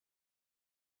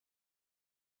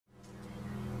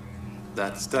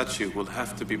That statue will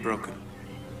have to be broken.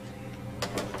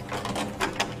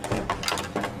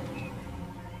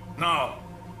 No,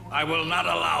 I will not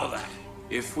allow that.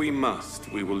 If we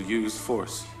must, we will use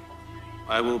force.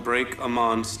 I will break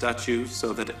Amon's statue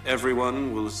so that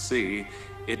everyone will see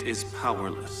it is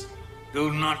powerless.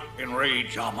 Do not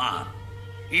enrage Amon.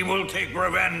 He will take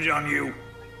revenge on you.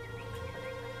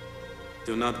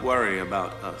 Do not worry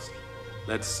about us.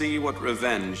 Let's see what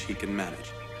revenge he can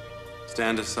manage.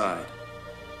 Stand aside.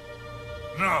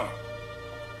 No,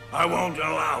 I won't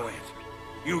allow it.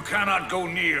 You cannot go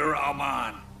near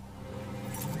Amon.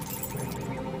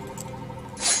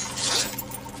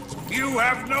 You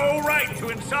have no right to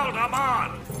insult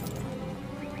Amon!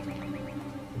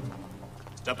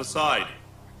 Step aside.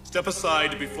 Step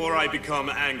aside before I become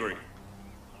angry.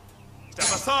 Step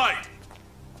aside!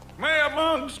 May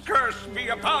Amon's curse be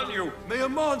upon you! May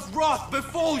Amon's wrath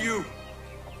befall you!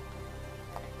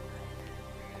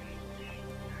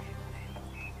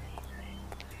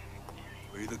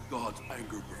 May the god's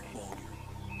anger befall you.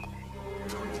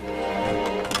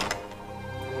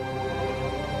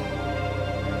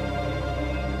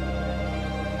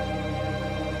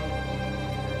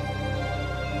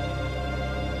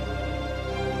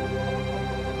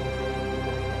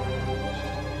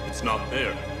 It's not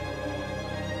there.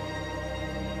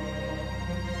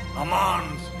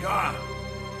 Amon's gone.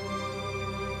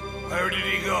 Where did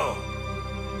he go?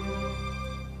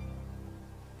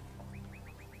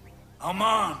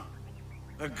 Amon,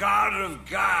 the god of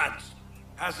gods,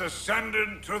 has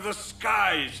ascended to the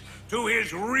skies, to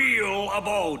his real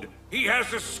abode. He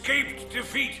has escaped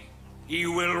defeat. He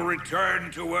will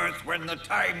return to Earth when the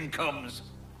time comes.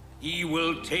 He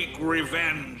will take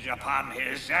revenge upon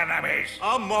his enemies.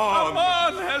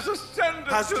 Amon has ascended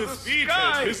has to defeated the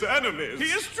sky. his enemies. He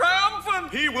is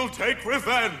triumphant. He will take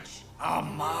revenge.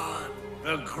 Amon,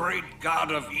 the great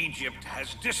god of Egypt,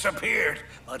 has disappeared,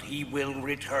 but he will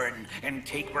return and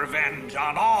take revenge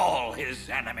on all his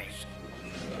enemies.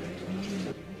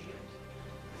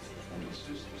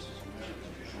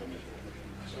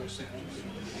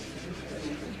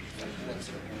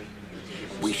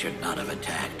 We should not have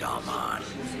attacked Amon.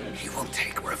 He will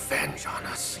take revenge on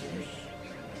us.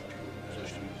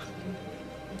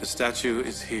 The statue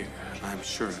is here, I'm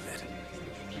sure of it.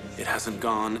 It hasn't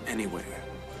gone anywhere.